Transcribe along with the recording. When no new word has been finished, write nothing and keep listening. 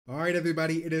All right,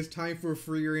 everybody, it is time for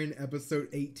Frieren episode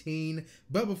 18.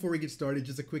 But before we get started,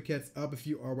 just a quick heads up if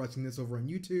you are watching this over on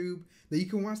YouTube, that you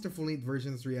can watch the full-length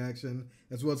version of this reaction,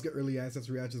 as well as get early access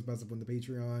reactions by up on the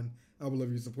Patreon. I would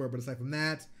love your support, but aside from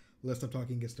that, let's stop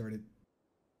talking and get started.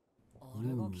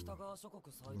 Ooh. Largest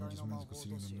magical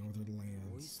city in the northern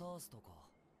lands. All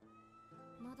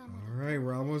right,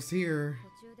 we're almost here.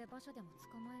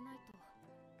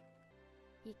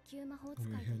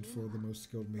 Only a handful of the most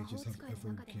skilled mages have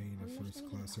ever gained a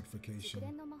first-class certification.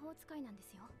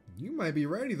 You might be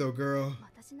ready though, girl.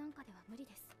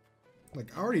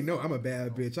 Like, I already know I'm a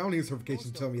bad bitch. I don't need a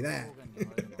certification to tell me that.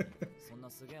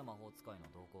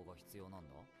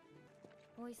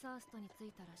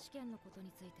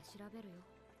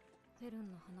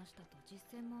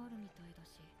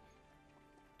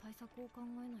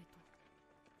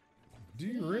 Do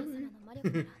you really?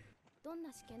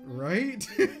 Right?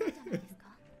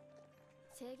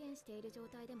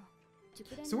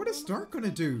 So what is Stark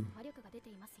gonna do?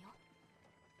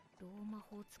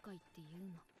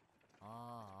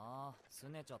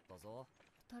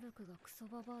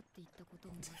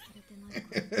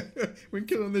 When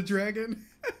killing the dragon?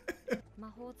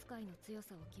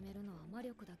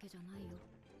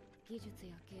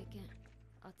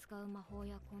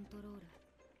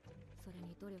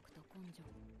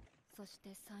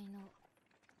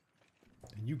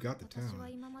 And you got the talent. My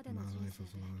life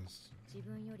was lost.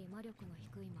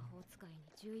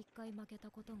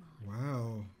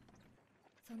 Wow.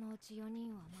 4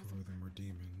 of them were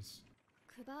demons.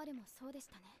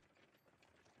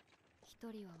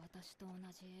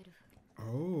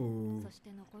 Oh.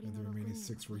 And the remaining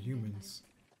 6 were humans.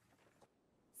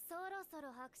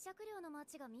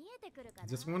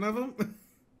 Just one of them?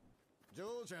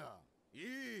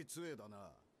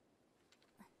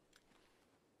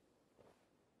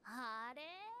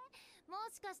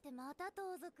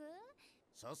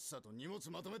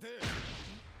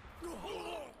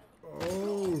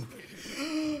 Oh.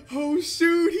 Oh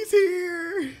shoot, he's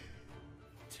here.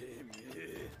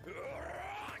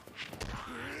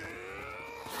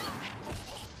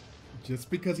 Just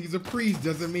because he's a priest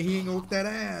doesn't mean he ain't gonna whoop that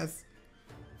ass.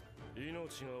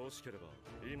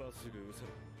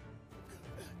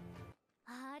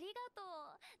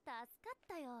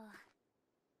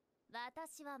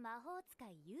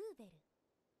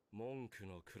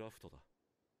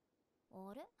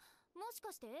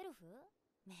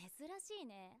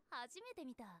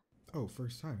 Oh,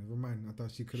 first time. Never mind. I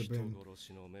thought she could have been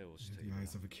the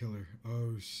eyes of a killer.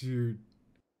 Oh, shoot.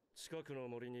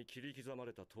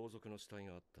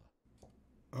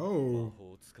 Oh,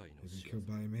 he's been killed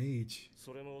by a mage.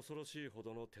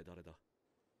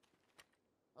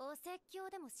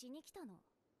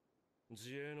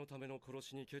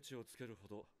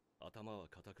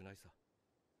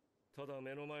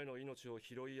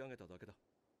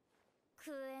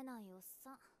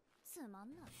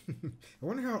 I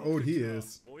wonder how old he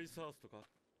is.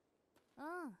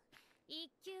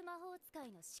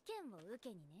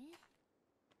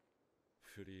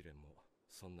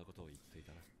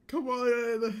 Come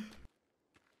on!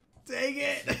 Dang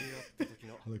it! I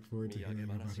look forward to hearing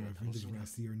about her adventures when I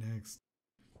see her next.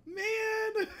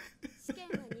 Man!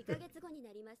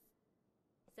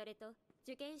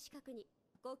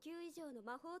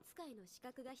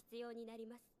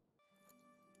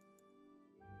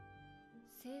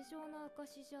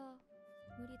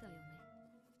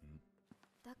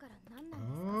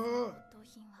 Oh,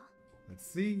 let's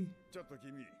see.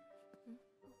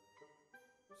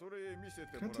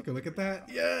 Can I take a look at that?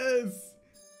 Yes!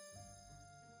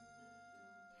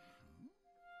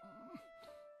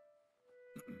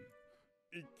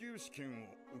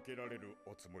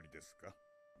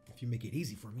 If you make it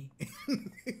easy for me.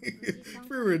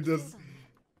 Frieren just...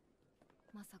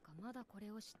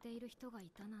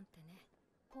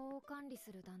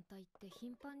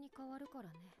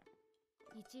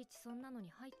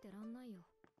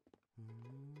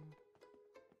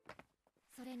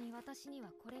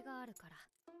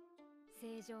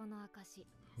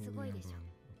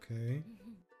 Okay.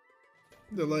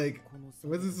 They're like,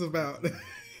 what's this about?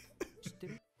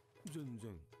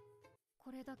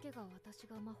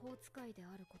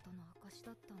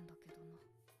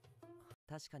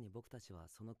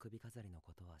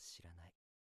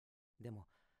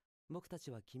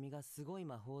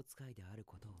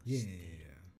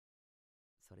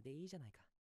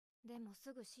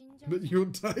 But you'll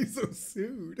die so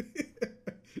soon.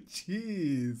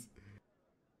 Jeez.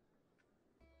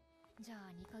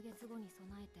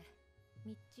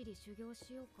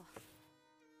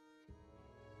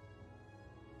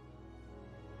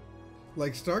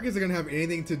 Like, Stark isn't gonna have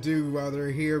anything to do while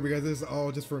they're here because this is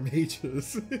all just for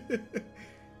mages.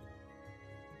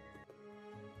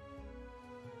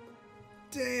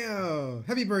 Damn!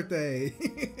 Happy birthday!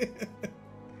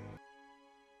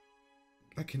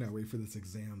 I cannot wait for this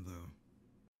exam, though.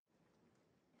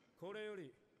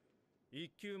 Alright.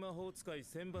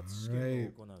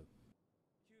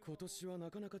 今年は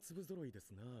なかなか粒揃いです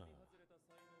な。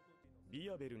リ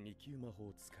アベル2級魔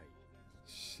法使い。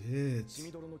Shit. 血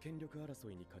みどろの権力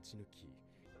争いに勝ち抜き、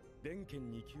電剣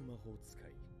2級魔法使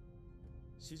い。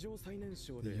史上最年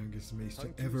少 The で youngest mage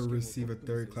to ever receive a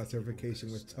third class certification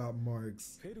with top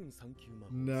marks. フェルン3級魔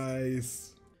法。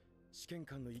 Nice. 試験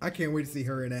官の I can't wait to see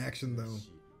her in action, though.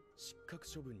 失格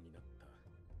処分になった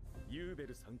ユーベ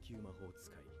ル3級魔法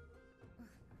使い。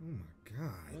 Oh my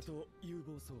あ god. と有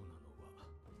望そうなのは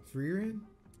Frieren?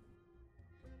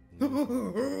 祝福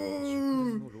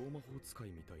のローマ法使い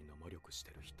みたいな魔力し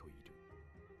てる人いる。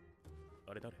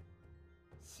あれ誰？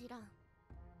知らん。 I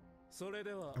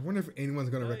wonder if anyone's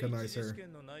gonna recognize her.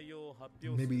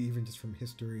 Maybe even just from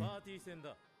history.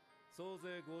 総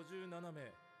勢57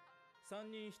名。3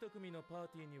人1組のパー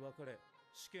ティーに分かれ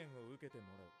試験を受けても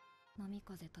らう。波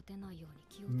風立てないように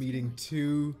気をつけない。 Meeting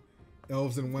 2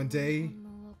 elves in one day.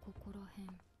 反応はここらへ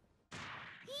ん。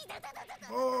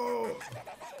 Oh!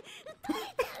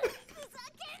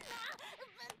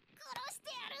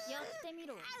 やってみ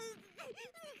ろ。も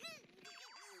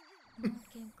う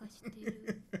喧嘩して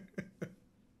る。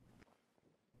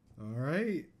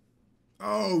 Alright.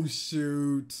 Oh,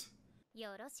 shoot.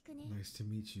 よろしくね。 Nice to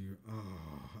meet you.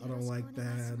 Oh, I don't like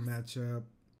that matchup.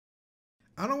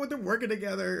 I don't want them working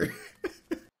together.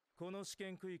 この試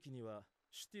験区域には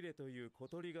シュティレという小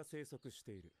鳥が生息し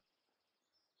ている。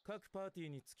各パーティー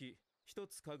につき1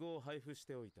つカゴを配布し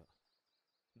ておいた。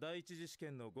第一次試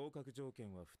験の合格条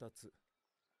件は2つ。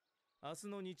明日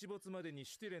の日没までに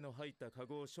シュティレの入ったカ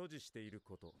ゴを所持している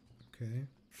こと。Okay.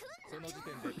 その時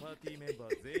点でパーティーメンバ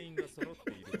ー全員が揃っ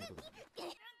ていることだ。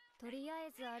とりあ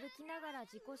えず歩きながら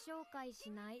自己紹介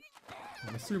しない。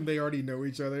 I assume they already know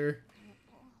each other.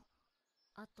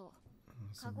 あと、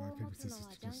 So rock, paper, scissors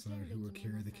to decide who will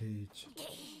carry the cage.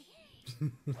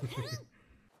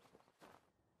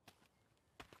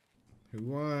 Who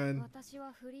won? 私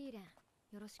はフリーレン。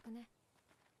よろしくね。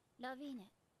ラビーネ、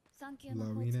3級 ラ魔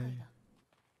法ビーネ。使いだ。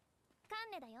カ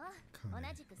ンネだよ。 Kane.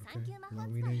 同じく Okay. 3級魔法使い。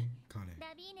 Lawine, Kane.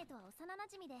 ラビーネとは幼馴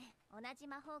染で同じ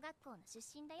魔法学校の出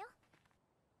身だよ。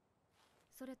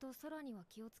それと空には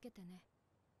気をつけてね。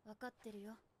わかってる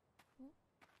よ。は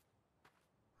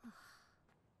あ、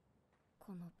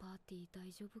このパーティー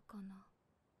大丈夫かな。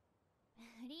フ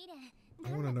リーレン、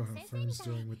 I なん want to だ know か how 先生み Fern's た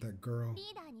い。 doing with that girl. リ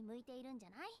ーダーに向いているんじゃ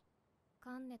ない？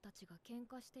カンネたちが喧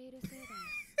嘩しているせいだよ。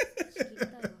仕切りた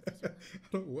いわけじゃない。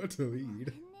I don't want to ごめ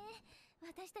lead. んね。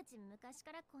私たち昔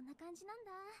からこんな感じなん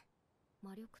だ。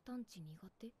魔力探知苦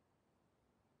手？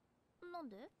なん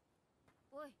で？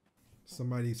おい、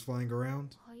 Somebody's flying around.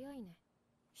 早いね。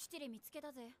シュティレ見つけ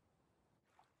たぜ。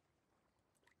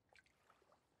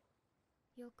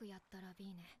よくやったラビ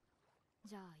ーネ。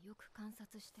じゃあよく観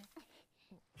察して。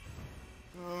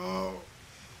 Oh.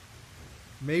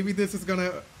 Maybe this is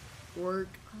gonna work.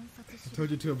 観察 I し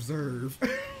told you to observe. 逃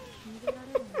げられ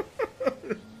るの。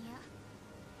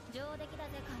いや、上出来だぜ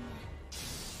カン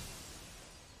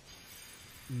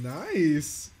ネ。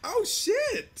 Nice. Oh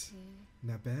shit. へ Not え、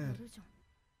や bad. るじゃん。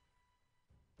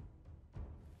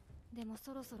でも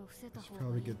そろそろ伏せた Should 方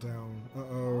がい probably い get わ。 down.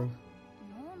 Uh-oh.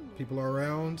 なんで？ People are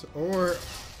around. Or...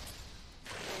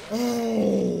 Oh!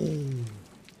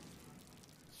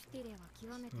 シュティレは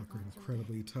極めて Fuck, 頑丈で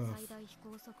incredibly tough. 最大飛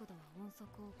行速度は音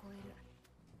速を超える。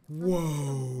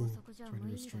 Whoa! 高速じゃ Trying to 無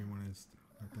理だ restrain よ。 one is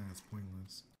like that is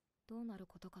pointless. どうなる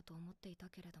ことかと思っていた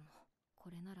けれども、こ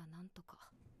れならなんと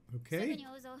か。すぐ Okay. に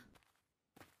追うぞ。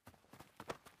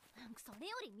それ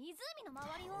より湖の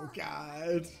周りを。 Oh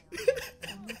god.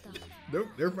 思った。 Nope,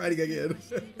 they're fighting again.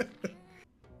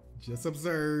 Just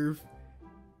observe.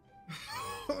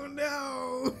 Oh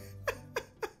no!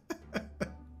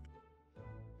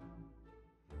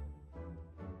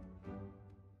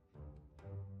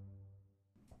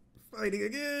 Fighting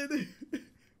again!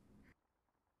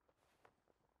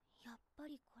 やっぱ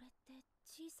りこれって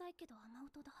小さいけど雨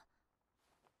音だ。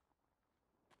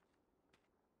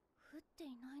降って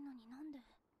いないのになんで？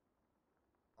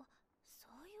あ、そ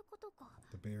ういうことか。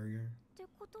 The barrier. って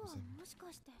ことはもし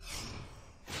かして。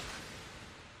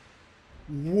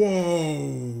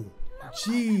 Whoa!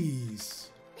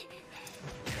 Jeez!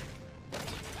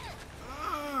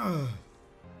 Ah!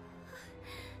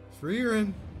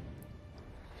 Frieren!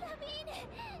 ラビーネ。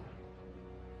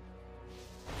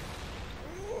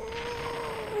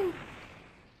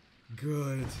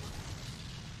 Good.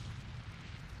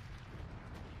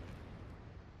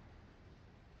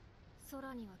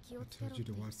 空には気を I つけろ told っ you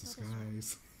て to 言っ watch た the で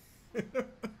しょ。 skies.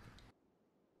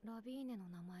 ラビーネの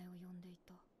名前を呼んでい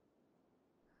た。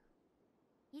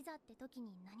いざって時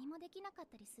に何もできなかっ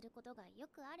たりすることがよ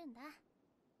くあるんだ。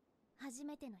初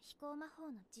めての飛行魔法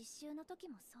の実習の時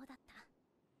もそうだった。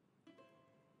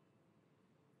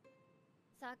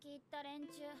先行った連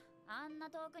中、あんな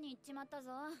遠くに行っちまったぞ。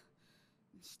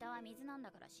下は水なんだ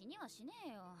から死にはしね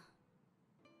えよ。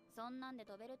そんなんで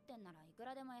飛べるってんならいく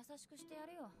らでも優しくしてや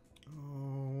るよ。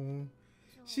Oh,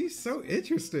 she's so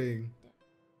interesting.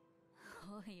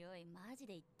 おいおい、マジ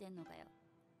で言ってんのかよ。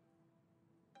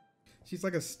 She's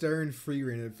like a stern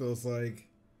Frieren, it feels like.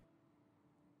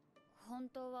 本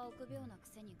当は臆病なく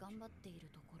せに頑張っている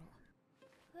ところ。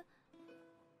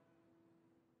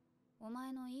お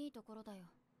前のいいところだよ。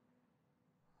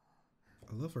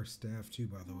 I love her staff too,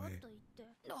 by the もっ way. と言って。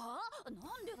ああ、な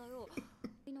んでだよ。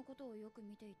君のことをよく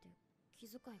見ていて気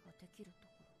遣いができると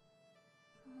こ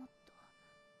ろ。もっ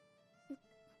と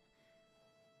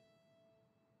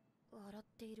笑っ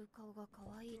ている顔が可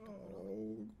愛いところ。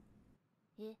 Oh,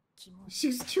 え、キモい。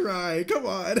 she's trying. Come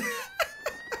on.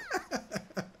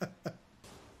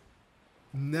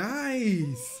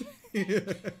 Nice. なん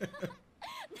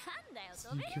だよ、 You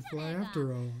飛べ can るじゃ fly ねえ after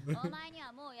か。 all. お前に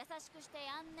はもう優しくして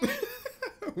やんね。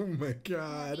 Oh my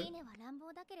ラ god. ビーネは乱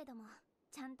暴だけれども、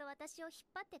ちゃんと私を引っ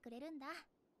張ってくれるんだ。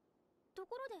と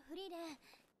ころでフリーレン、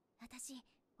私、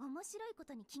面白いこ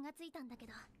とに気がついたんだけ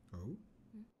ど。 Oh?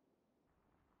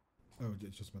 Oh,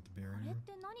 it's just about the あ barrier. れっ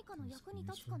て何かの役に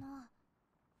立つかな。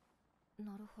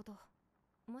なるほど。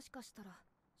もしかしたら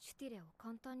シュティレを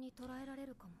簡単に捉えられ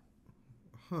るかも。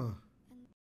 Huh.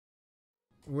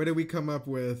 What did we come up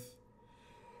with?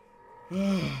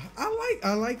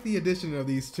 I like the addition of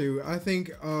these two. I think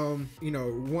you know,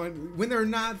 one when they're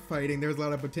not fighting, there's a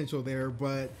lot of potential there,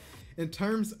 but in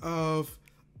terms of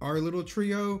our little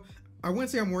trio, I wouldn't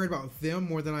say I'm worried about them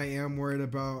more than I am worried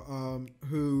about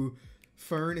who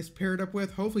Fern is paired up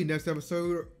with. Hopefully next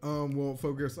episode we'll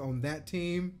focus on that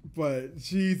team. But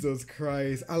Jesus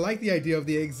Christ, I like the idea of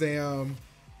the exam,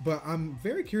 but I'm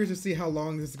very curious to see how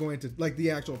long this is going to, like,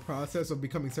 the actual process of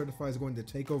becoming certified is going to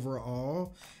take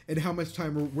overall, and how much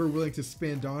time we're willing to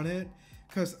spend on it.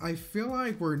 Because I feel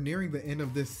like we're nearing the end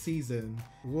of this season.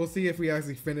 We'll see if we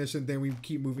actually finish and then we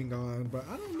keep moving on, but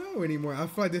I don't know anymore. I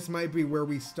feel like this might be where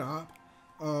we stop,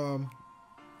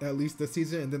 at least this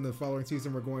season, and then the following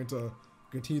season we're going to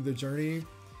continue the journey.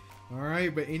 All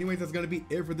right, but anyways, that's gonna be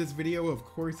it for this video. Of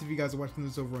course, if you guys are watching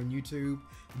this over on YouTube,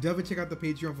 definitely check out the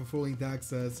Patreon for full-length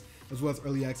access, as well as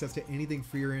early access to anything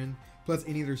Frieren, plus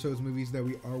any other shows, movies that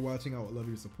we are watching. I would love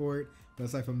your support. But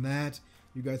aside from that,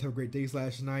 you guys have a great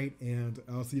day/night, and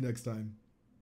I'll see you next time.